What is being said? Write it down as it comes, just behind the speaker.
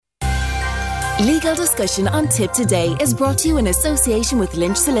Legal discussion on Tip Today is brought to you in association with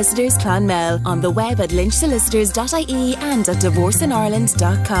Lynch Solicitors Clonmel, on the web at lynchsolicitors.ie and at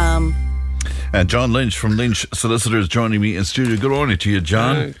divorceineireland.com. And John Lynch from Lynch Solicitors joining me in studio. Good morning to you,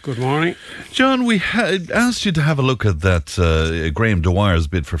 John. Good morning. John, we had asked you to have a look at that Graham Dwyer's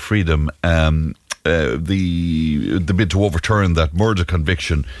bid for freedom, the bid to overturn that murder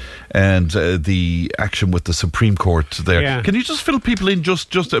conviction and the action with the Supreme Court there. Yeah. Can you just fill people in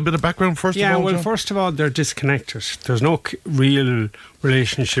just a bit of background first of all? Yeah, well, John? first of all, they're disconnected. There's no real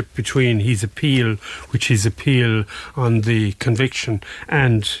relationship between his appeal, which is appeal on the conviction,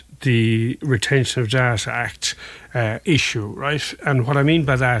 and the Retention of Data Act issue, right? And what I mean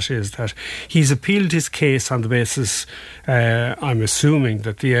by that is that he's appealed his case on the basis, I'm assuming,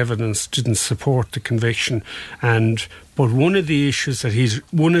 that the evidence didn't support the conviction. But one of the issues that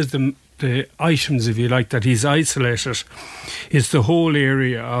one of the items, if you like, that he's isolated is the whole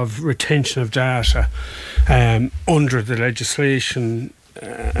area of retention of data under the legislation.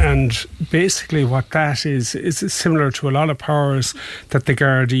 And basically what that is similar to a lot of powers that the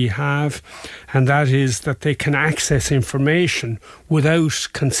Gardaí have, and that is that they can access information without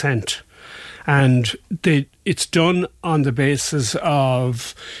consent. And it's done on the basis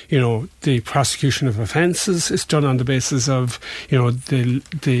of, the prosecution of offences. It's done on the basis of,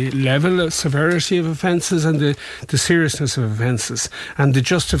 the level of severity of offences and the seriousness of offences. And the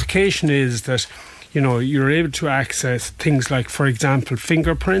justification is that you're able to access things like, for example,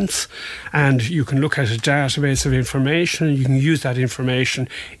 fingerprints, and you can look at a database of information, and you can use that information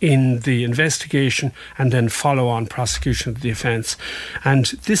in the investigation and then follow on prosecution of the offence. And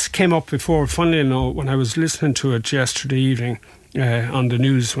this came up before, funnily enough, when I was listening to it yesterday evening on the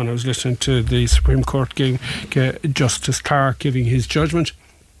news, when I was listening to the Supreme Court Justice Clark giving his judgment.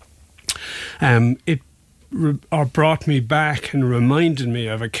 It brought me back and reminded me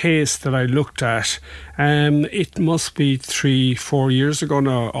of a case that I looked at. It must be 3-4 years ago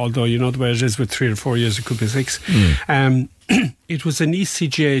now, although you know the way it is with 3 or 4 years, it could be 6. It was an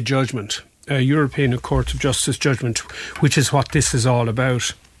ECJ judgment, a European Court of Justice judgment, which is what this is all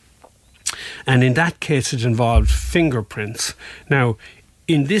about. And in that case, it involved fingerprints. Now,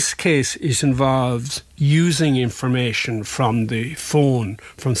 in this case, it involves using information from the phone,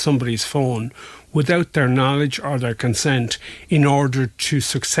 from somebody's phone, without their knowledge or their consent, in order to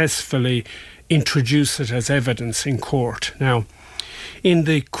successfully introduce it as evidence in court. Now, in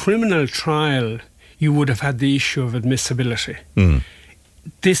the criminal trial, you would have had the issue of admissibility.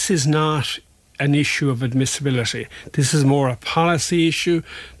 This is not an issue of admissibility. This is more a policy issue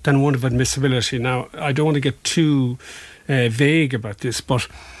than one of admissibility. Now, I don't want to get too vague about this, but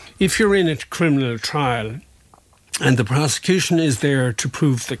if you're in a criminal trial and the prosecution is there to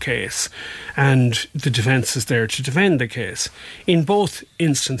prove the case and the defence is there to defend the case, in both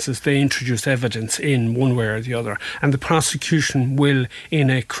instances they introduce evidence in one way or the other, and the prosecution will,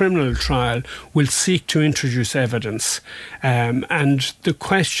 in a criminal trial, will seek to introduce evidence, and the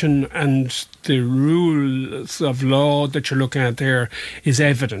question and the rules of law that you're looking at there is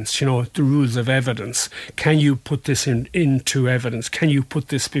evidence, the rules of evidence. Can you put this into evidence? Can you put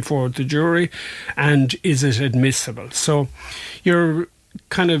this before the jury? And is it admissible? So you're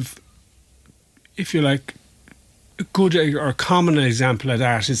kind of, if you like, a good or common example of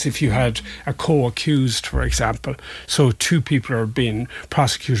that is if you had a co-accused, for example. So two people are being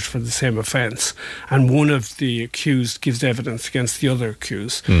prosecuted for the same offence, and one of the accused gives evidence against the other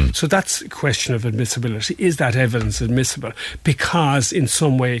accused. So that's a question of admissibility. Is that evidence admissible? Because in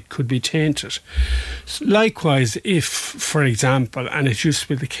some way it could be tainted. Likewise, if, for example, and it used to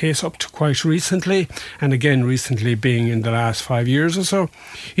be the case up to quite recently, and again recently being in the last 5 years or so,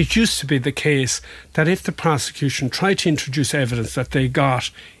 it used to be the case that if the prosecution tried to introduce evidence that they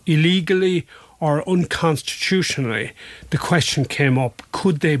got illegally or unconstitutionally, the question came up,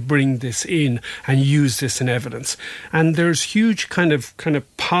 could they bring this in and use this in evidence? And there's huge kind of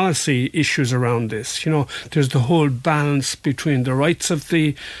policy issues around this. There's the whole balance between the rights of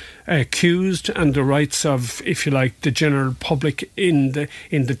the accused and the rights of, if you like, the general public in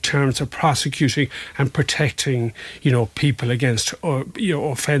the terms of prosecuting and protecting, people against,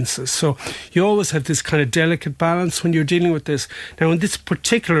 offences. So you always have this kind of delicate balance when you're dealing with this. Now, in this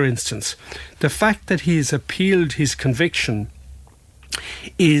particular instance, the fact that he's appealed his conviction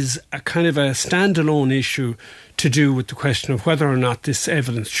is a kind of a standalone issue to do with the question of whether or not this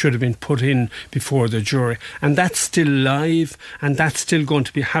evidence should have been put in before the jury. And that's still live, and that's still going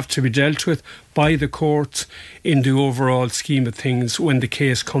to have to be dealt with by the courts in the overall scheme of things when the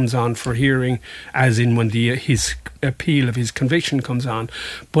case comes on for hearing, as in when his appeal of his conviction comes on.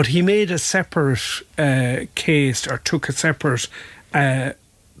 But he made a separate case, or took a separate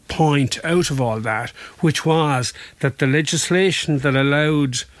point out of all that, which was that the legislation that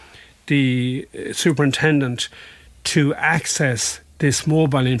allowed the superintendent to access this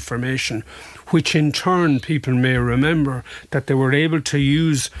mobile information, which in turn people may remember that they were able to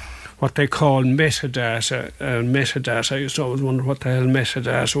use what they call metadata. Metadata, I used to always wonder what the hell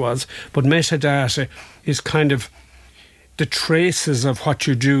metadata was, but metadata is kind of the traces of what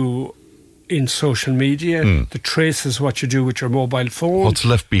you do in social media, the traces what you do with your mobile phone. What's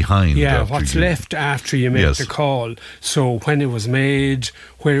left behind. Yeah, what's left after you make Yes. the call. So when it was made,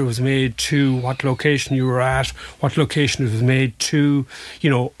 where it was made to, what location you were at, what location it was made to,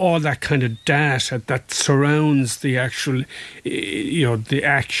 all that kind of data that surrounds the actual, the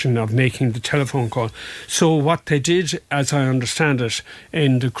action of making the telephone call. So what they did, as I understand it,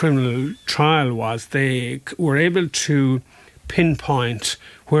 in the criminal trial was they were able to pinpoint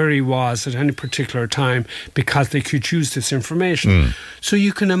where he was at any particular time because they could use this information. So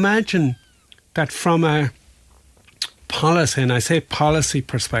you can imagine that from a policy, and I say policy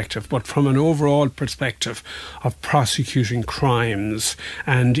perspective, but from an overall perspective of prosecuting crimes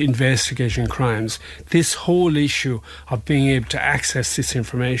and investigating crimes, this whole issue of being able to access this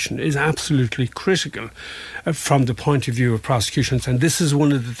information is absolutely critical from the point of view of prosecutions. And this is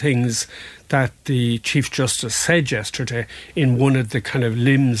one of the things that the Chief Justice said yesterday in one of the kind of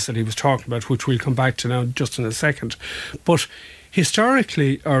limbs that he was talking about, which we'll come back to now just in a second. But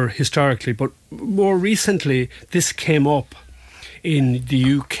but more recently, this came up in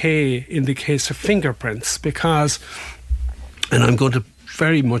the UK in the case of fingerprints because, and I'm going to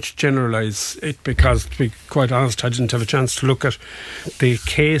very much generalise it because, to be quite honest, I didn't have a chance to look at the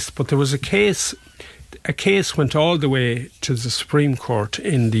case, but there was a case went all the way to the Supreme Court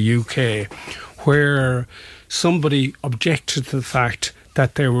in the UK where somebody objected to the fact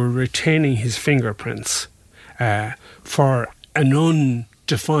that they were retaining his fingerprints for an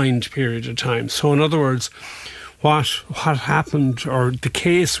undefined period of time. So in other words, what happened, or the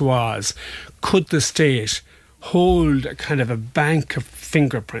case was, could the state hold a kind of a bank of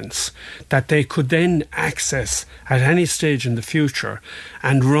fingerprints that they could then access at any stage in the future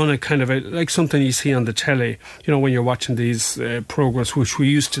and run a kind of like something you see on the telly, when you're watching these programs which we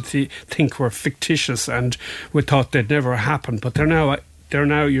used to think were fictitious and we thought they'd never happen, but you're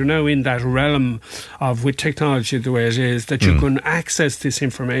now in that realm of, with technology the way it is, that you can access this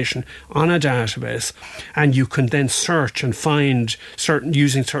information on a database and you can then search and find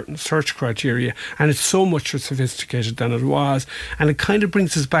using certain search criteria, and it's so much more sophisticated than it was. And it kind of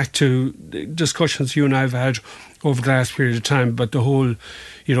brings us back to discussions you and I have had over the last period of time, but the whole,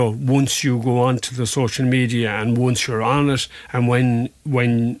 once you go on to the social media and once you're on it and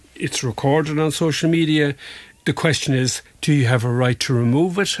when it's recorded on social media, the question is, do you have a right to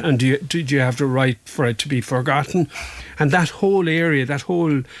remove it? And do you have the right for it to be forgotten? And that whole area, that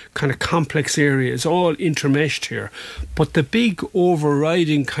whole kind of complex area is all intermeshed here. But the big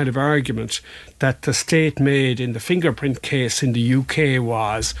overriding kind of argument that the state made in the fingerprint case in the UK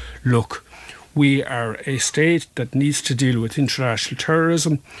was, look, we are a state that needs to deal with international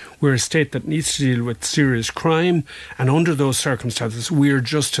terrorism. We're a state that needs to deal with serious crime. And under those circumstances, we're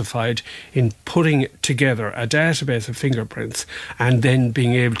justified in putting together a database of fingerprints and then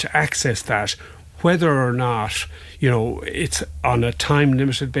being able to access that, whether or not, it's on a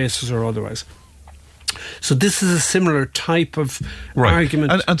time-limited basis or otherwise. So this is a similar type of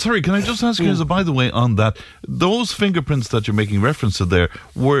argument. And sorry, can I just ask you, by the way, on that, those fingerprints that you're making reference to there,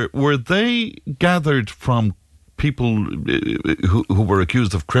 were they gathered from people who were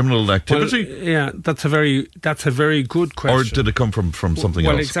accused of criminal activity? Well, yeah, that's a very good question. Or did it come from something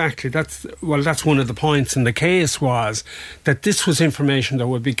else? Well, exactly. That's one of the points in the case was that this was information that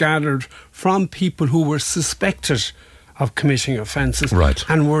would be gathered from people who were suspected of committing offences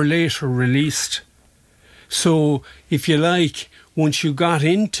and were later released. So, if you like, once you got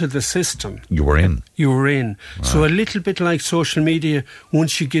into the system, you were in. Right. So a little bit like social media,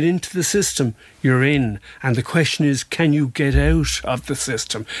 once you get into the system, you're in. And the question is, can you get out of the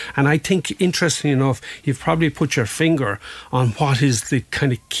system? And I think, interestingly enough, you've probably put your finger on what is the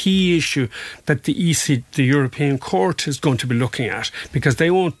kind of key issue that the European Court, is going to be looking at, because they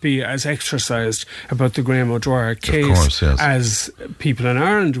won't be as exercised about the Graham O'Dwyer case as people in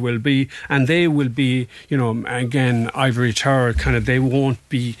Ireland will be, and they will be, again, ivory tower kind of, they won't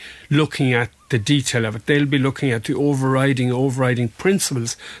be looking at the detail of it. They'll be looking at the overriding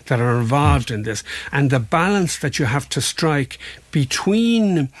principles that are involved in this, and the balance that you have to strike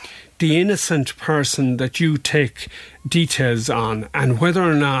between the innocent person that you take details on and whether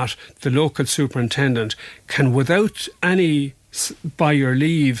or not the local superintendent can, without any by your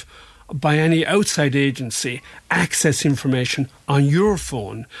leave by any outside agency access information on your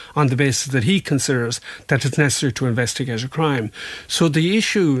phone on the basis that he considers that it's necessary to investigate a crime. So the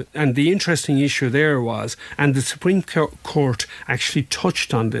issue, and the interesting issue there was, and the Supreme Court actually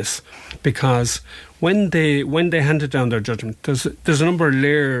touched on this, because when they handed down their judgment, there's a number of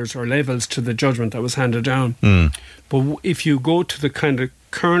layers or levels to the judgment that was handed down. But if you go to the kind of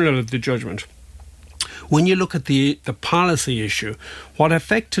kernel of the judgment, when you look at the policy issue, what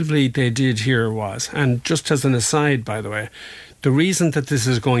effectively they did here was, and just as an aside, by the way, the reason that this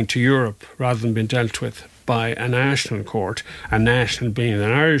is going to Europe rather than being dealt with by a national court, a national being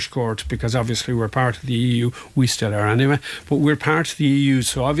an Irish court, because obviously we're part of the EU, we still are anyway, but we're part of the EU,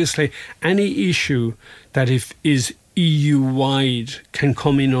 so obviously any issue that is EU-wide can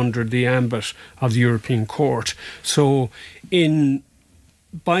come in under the ambit of the European Court. So in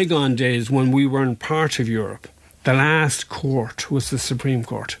bygone days when we weren't part of Europe, the last court was the Supreme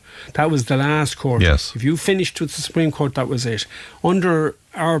Court. That was the last court. Yes. If you finished with the Supreme Court, that was it. Under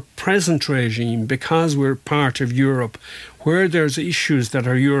our present regime, because we're part of Europe, where there's issues that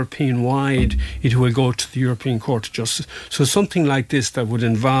are European-wide, it will go to the European Court of Justice. So something like this that would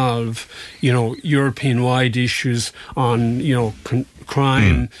involve, European-wide issues on,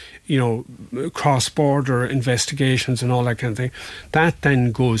 crime, cross-border investigations and all that kind of thing, that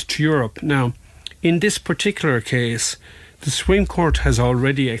then goes to Europe. Now, in this particular case, the Supreme Court has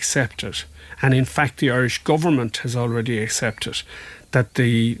already accepted, and in fact the Irish government has already accepted, that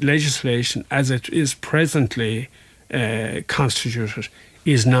the legislation as it is presently constituted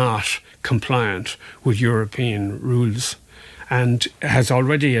is not compliant with European rules, and has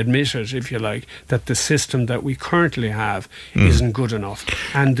already admitted, if you like, that the system that we currently have isn't good enough.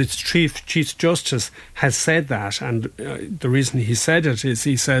 And the Chief Justice has said that, and the reason he said it is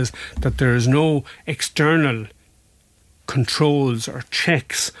he says that there is no external controls or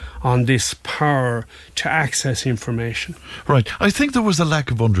checks on this power to access information. Right. I think there was a lack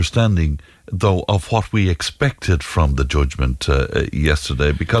of understanding, though, of what we expected from the judgment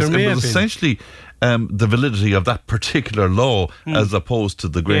yesterday, because it was essentially the validity of that particular law as opposed to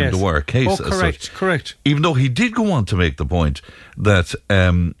the Graham Dwyer case. Oh, correct. Even though he did go on to make the point that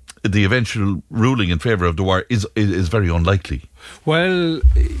the eventual ruling in favour of Dwyer is very unlikely. Well,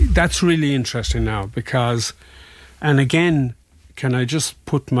 that's really interesting now, because, and again, can I just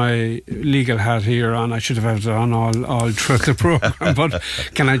put my legal hat here on? I should have had it on all through the programme, but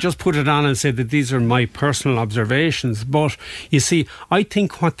can I just put it on and say that these are my personal observations? But you see, I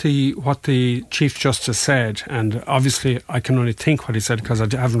think what the Chief Justice said, and obviously I can only think what he said because I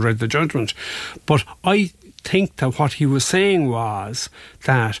haven't read the judgment, but I think that what he was saying was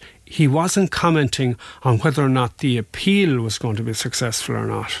that he wasn't commenting on whether or not the appeal was going to be successful or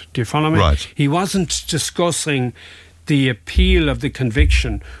not. Do you follow me? Right. He wasn't discussing the appeal of the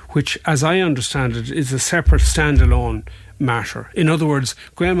conviction, which, as I understand it, is a separate standalone matter. In other words,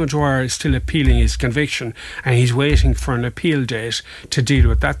 Graham Dwyer is still appealing his conviction and he's waiting for an appeal date to deal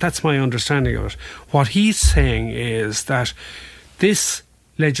with that. That's my understanding of it. What he's saying is that this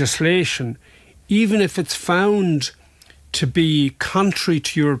legislation, even if it's found to be contrary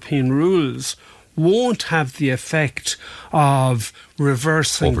to European rules, won't have the effect of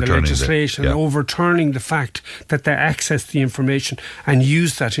reversing the legislation, overturning the fact that they access the information and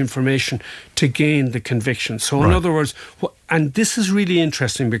use that information to gain the conviction. So in other words, and this is really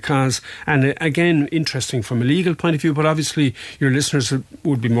interesting because, and again, interesting from a legal point of view, but obviously your listeners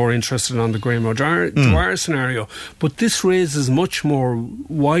would be more interested on the Graham Dwyer scenario. But this raises much more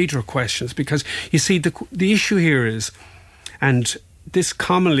wider questions, because you see, the issue here is, and this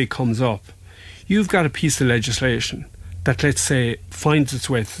commonly comes up, you've got a piece of legislation that, let's say, finds its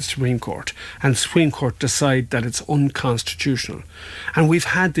way to the Supreme Court, and the Supreme Court decide that it's unconstitutional. And we've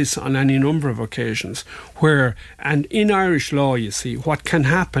had this on any number of occasions where, and in Irish law, you see, what can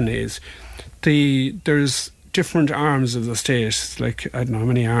happen is there's different arms of the state. Like, I don't know how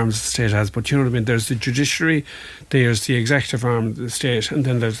many arms the state has, but you know what I mean. There's the judiciary, there's the executive arm of the state, and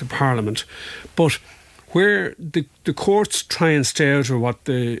then there's the parliament. But where the courts try and stay out of what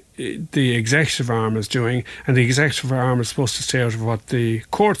the executive arm is doing, and the executive arm is supposed to stay out of what the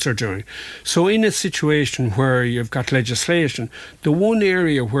courts are doing. So in a situation where you've got legislation, the one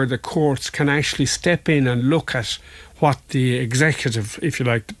area where the courts can actually step in and look at what the executive, if you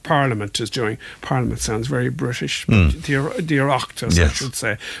like, the Parliament is doing. Parliament sounds very British, but the Oireachtas, I should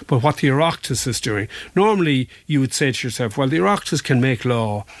say. But what the Oireachtas is doing, normally you would say to yourself, well, the Oireachtas can make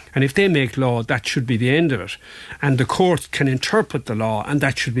law, and if they make law, that should be the end of it. And the court can interpret the law, and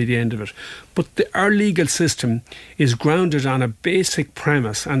that should be the end of it. But our legal system is grounded on a basic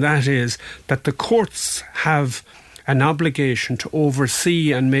premise, and that is that the courts have an obligation to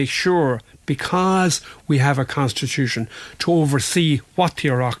oversee and make sure, because we have a constitution, to oversee what the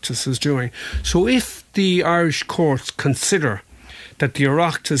Oireachtas is doing. So if the Irish courts consider that the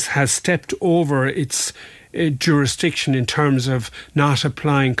Oireachtas has stepped over its jurisdiction in terms of not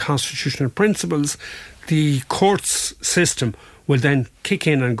applying constitutional principles, the courts system will then kick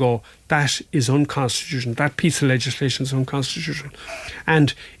in and go, that is unconstitutional. That piece of legislation is unconstitutional.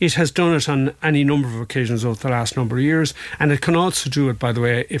 And it has done it on any number of occasions over the last number of years. And it can also do it, by the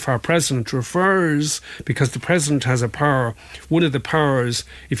way, if our president refers, because the president has a power. One of the powers,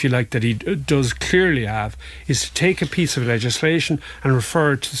 if you like, that he does clearly have is to take a piece of legislation and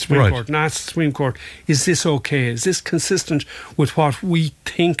refer it to the Supreme Court and ask the Supreme Court, is this okay? Is this consistent with what we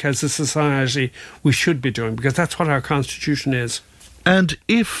think as a society we should be doing? Because that's what our constitution is. And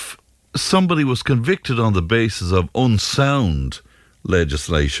if somebody was convicted on the basis of unsound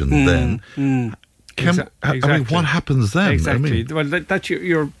legislation, then Exactly. I mean, what happens then? Exactly. I mean, Well, that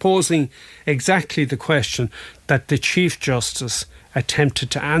you're posing exactly the question that the Chief Justice attempted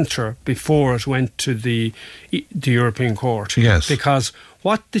to answer before it went to the European Court. Yes. Because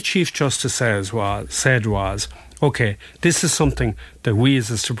what the Chief Justice said was, okay, this is something that we as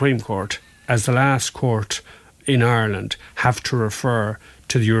the Supreme Court, as the last court in Ireland, have to refer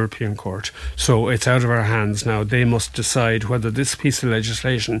to the European Court. So it's out of our hands now. They must decide whether this piece of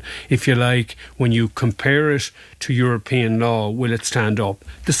legislation, if you like, when you compare it to European law, will it stand up?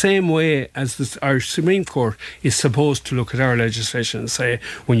 The same way as the Irish Supreme Court is supposed to look at our legislation and say,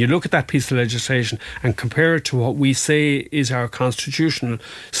 when you look at that piece of legislation and compare it to what we say is our constitutional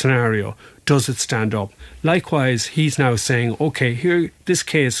scenario, does it stand up? Likewise, he's now saying, okay, here, this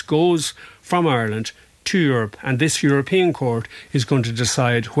case goes from Ireland to Europe, and this European Court is going to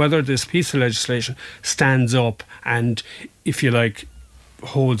decide whether this piece of legislation stands up and, if you like,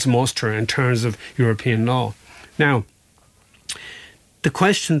 holds muster in terms of European law. Now, the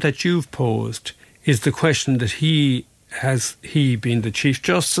question that you've posed is the question that he, being the Chief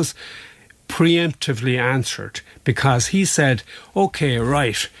Justice, preemptively answered, because he said, okay,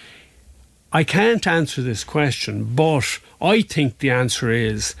 right, I can't answer this question, but I think the answer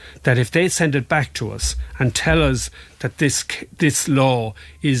is that if they send it back to us and tell us that this law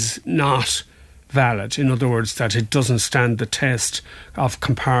is not valid, in other words, that it doesn't stand the test of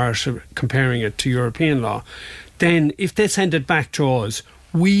comparing it to European law, then if they send it back to us,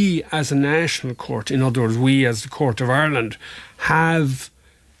 we as a national court, in other words, we as the Court of Ireland, have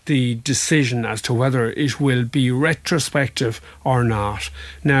the decision as to whether it will be retrospective or not.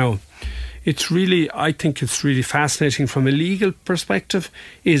 Now, I think it's really fascinating from a legal perspective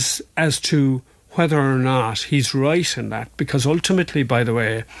is as to whether or not he's right in that, because ultimately, by the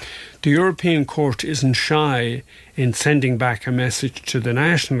way, the European Court isn't shy in sending back a message to the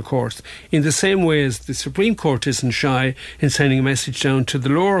national courts in the same way as the Supreme Court isn't shy in sending a message down to the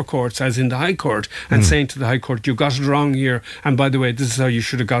lower courts, as in the High Court, and saying to the High Court, you got it wrong here, and by the way, this is how you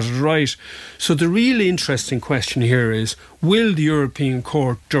should have got it right. So the really interesting question here is, will the European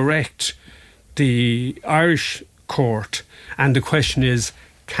Court direct the Irish court? And the question is,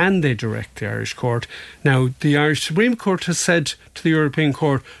 can they direct the Irish court? Now, the Irish Supreme Court has said to the European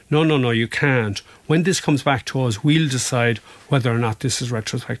Court, no, you can't. When this comes back to us, we'll decide whether or not this is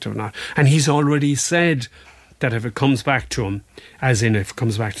retrospective or not. And he's already said that if it comes back to him, as in if it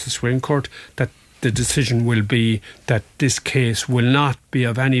comes back to the Supreme Court, that the decision will be that this case will not be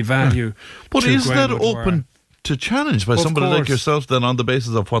of any value. But is that Graham open to challenge by somebody like yourself then on the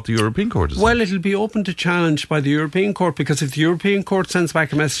basis of what the European Court is saying? Well, it'll be open to challenge by the European Court, because if the European Court sends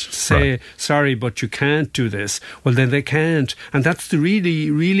back a message to say, sorry, but you can't do this, well, then they can't. And that's the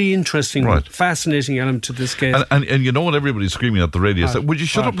really, really interesting, fascinating element to this case. And you know what everybody's screaming at the radio? Would you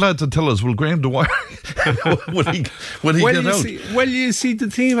shut up, lads, and tell us, will Graham Dwyer, will he get out? Well, you see,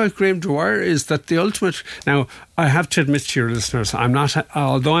 the thing about Graham Dwyer is that the ultimate... Now, I have to admit to your listeners,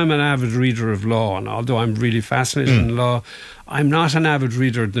 although I'm an avid reader of law, and although I'm really fascinated in law, I'm not an avid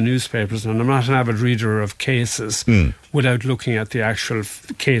reader of the newspapers, and I'm not an avid reader of cases without looking at the actual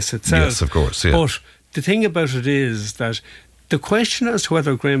case itself. Yes, of course, yeah. But the thing about it is that the question as to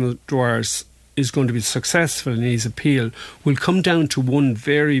whether Graham Dwyer is going to be successful in his appeal will come down to one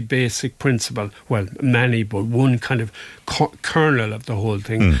very basic principle, well, many, but one kind of kernel of the whole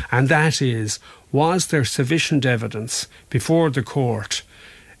thing, and that is, was there sufficient evidence before the court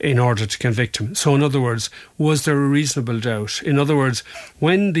in order to convict him? So in other words, was there a reasonable doubt? In other words,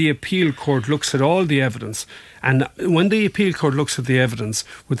 when the appeal court looks at all the evidence And when the appeal court looks at the evidence,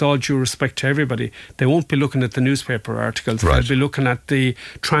 with all due respect to everybody, they won't be looking at the newspaper articles. Right. They'll be looking at the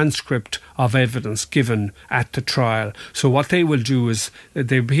transcript of evidence given at the trial. So what they will do is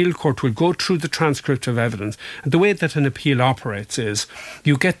the appeal court will go through the transcript of evidence. And the way that an appeal operates is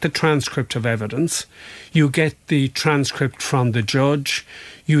you get the transcript of evidence, you get the transcript from the judge,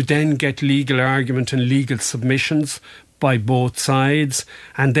 you then get legal argument and legal submissions by both sides,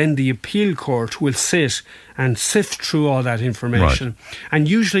 and then the appeal court will sit and sift through all that information, and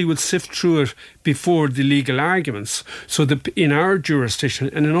usually will sift through it before the legal arguments. So in our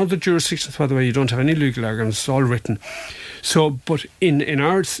jurisdiction, and in other jurisdictions, by the way, you don't have any legal arguments, it's all written. So, but in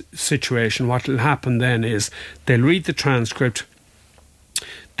our situation, what will happen then is they'll read the transcript,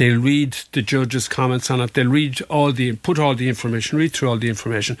 they'll read the judge's comments on it, they'll read read through all the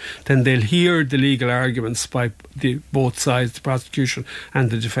information, then they'll hear the legal arguments by both sides, the prosecution and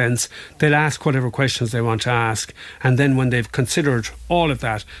the defence. They'll ask whatever questions they want to ask, and then when they've considered all of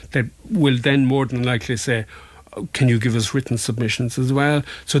that, they will then more than likely say, can you give us written submissions as well?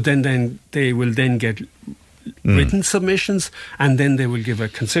 So then they will then get written submissions, and then they will give a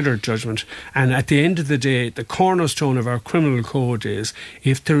considered judgment. And at the end of the day, the cornerstone of our criminal code is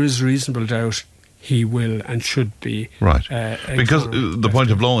if there is reasonable doubt, he will and should be because the point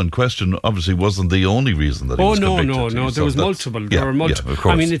of law in question obviously wasn't the only reason that he was convicted. No, there was multiple. There were multiple. Of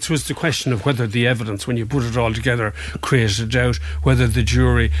course. I mean, it was the question of whether the evidence, when you put it all together, created doubt, whether the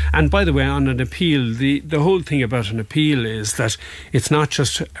jury. And by the way, on an appeal, the whole thing about an appeal is that it's not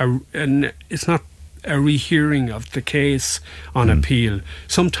just it's not a rehearing of the case on appeal.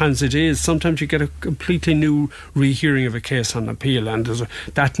 Sometimes it is. Sometimes you get a completely new rehearing of a case on appeal, and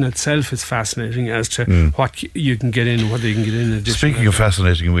that in itself is fascinating as to what you can get in and whether you can get in additional. Speaking of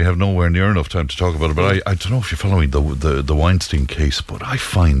fascinating, we have nowhere near enough time to talk about it, but I don't know if you're following the Weinstein case, but I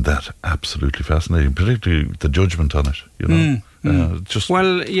find that absolutely fascinating, particularly the judgment on it, you know.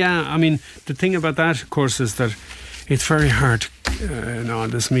 Well, yeah, I mean, the thing about that, of course, is that it's very hard.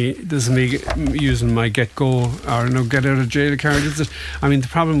 This is me using my get out of jail card. I mean, the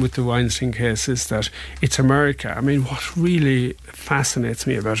problem with the Weinstein case is that it's America. I mean, what really fascinates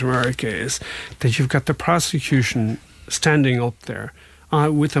me about America is that you've got the prosecution standing up there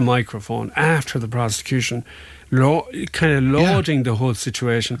with a microphone after the prosecution, kind of lauding the whole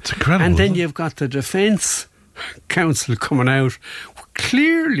situation. It's incredible. And then you've got the defence counsel coming out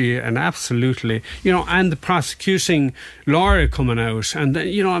clearly and absolutely, and the prosecuting lawyer coming out, and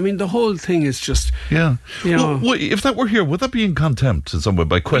I mean, the whole thing is just, Well, if that were here, would that be in contempt in some way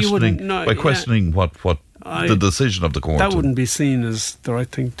by questioning what the decision of the court? That wouldn't be seen as the right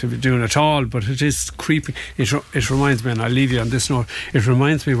thing to be doing at all, but it is creeping. It reminds me, and I'll leave you on this note, it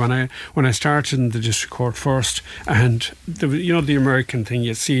reminds me when I started in the district court first, and the American thing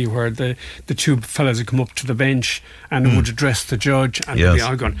you see where the two fellas would come up to the bench and would address the judge, and they'd be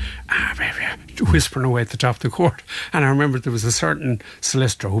all going, whispering away at the top of the court. And I remember there was a certain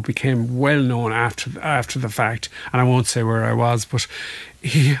solicitor who became well known after the fact, and I won't say where I was, but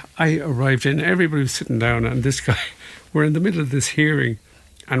I arrived in, everybody was sitting down, and this guy, we're in the middle of this hearing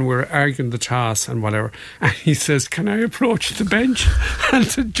and we're arguing the toss and whatever, and he says, can I approach the bench? And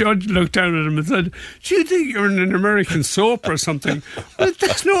the judge looked down at him and said, do you think you're in an American soap or something? Well,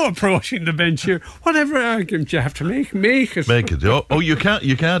 there's no approaching the bench here. Whatever argument you have to make it. Make it. Oh, you can't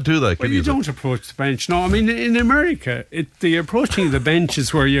do that, can you? You don't approach the bench. No, I mean, in America, the approaching the bench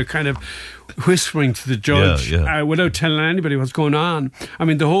is where you're kind of whispering to the judge without telling anybody what's going on. I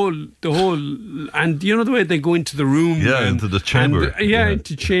mean, the whole, and the way they go into the room, into the chamber,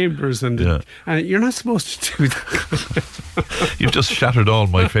 into chambers, and you're not supposed to do that. You've just shattered all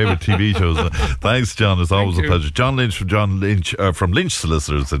my favourite TV shows. Thanks, John. It's always a pleasure. John Lynch from Lynch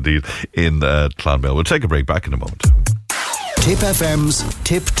Solicitors, indeed, in Clonmel. We'll take a break. Back in a moment. Tip FM's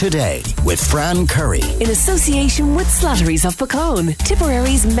Tip Today with Fran Curry. In association with Slattery's of Puckane,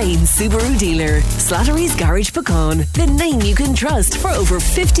 Tipperary's main Subaru dealer. Slattery's Garage Puckane, the name you can trust for over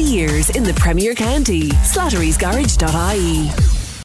 50 years in the Premier County. Slattery'sGarage.ie.